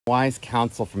Wise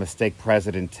counsel from a stake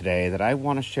president today that I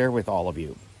want to share with all of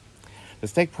you. The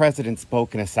stake president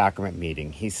spoke in a sacrament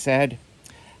meeting. He said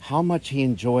how much he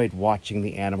enjoyed watching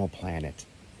the animal planet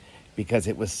because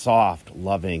it was soft,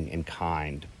 loving, and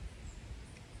kind.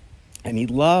 And he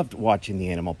loved watching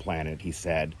the animal planet, he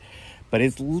said. But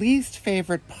his least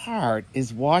favorite part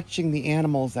is watching the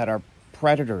animals that are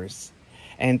predators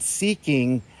and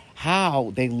seeking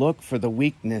how they look for the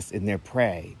weakness in their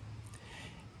prey.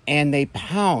 And they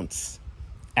pounce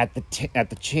at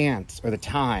the chance or the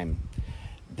time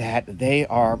that they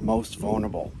are most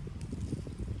vulnerable.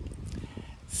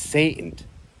 Satan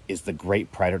is the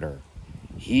great predator.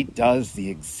 He does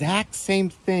the exact same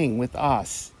thing with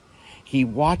us. He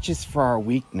watches for our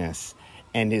weakness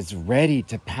and is ready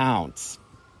to pounce.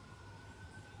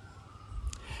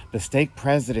 The stake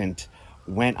president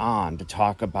went on to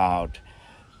talk about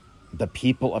the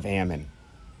people of Ammon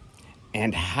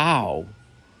and how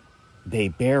they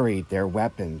buried their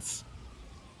weapons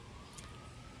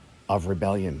of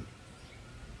rebellion.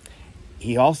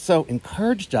 He also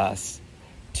encouraged us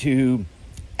to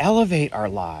elevate our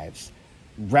lives,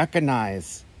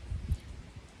 recognize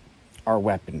our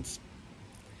weapons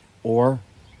or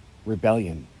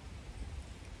rebellion,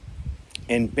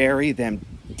 and bury them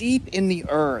deep in the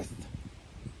earth.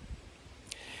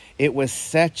 It was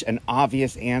such an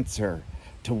obvious answer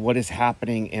to what is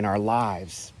happening in our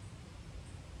lives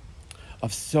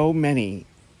of so many,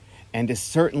 and has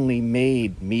certainly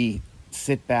made me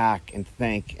sit back and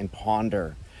think and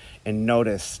ponder and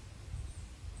notice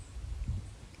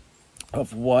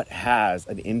of what has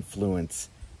an influence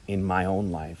in my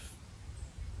own life.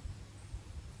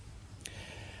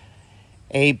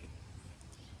 A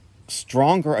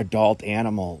stronger adult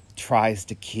animal tries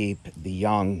to keep the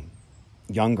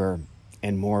younger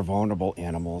and more vulnerable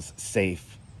animals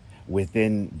safe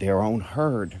within their own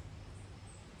herd.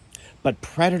 But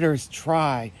predators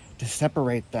try to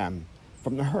separate them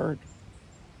from the herd.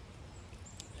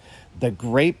 The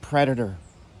great predator,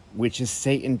 which is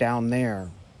Satan down there,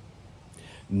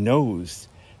 knows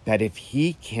that if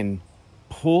he can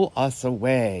pull us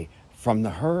away from the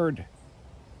herd,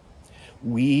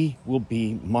 we will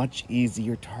be much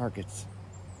easier targets.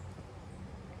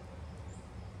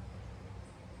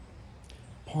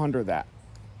 Ponder that.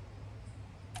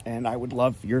 And I would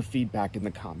love your feedback in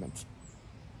the comments.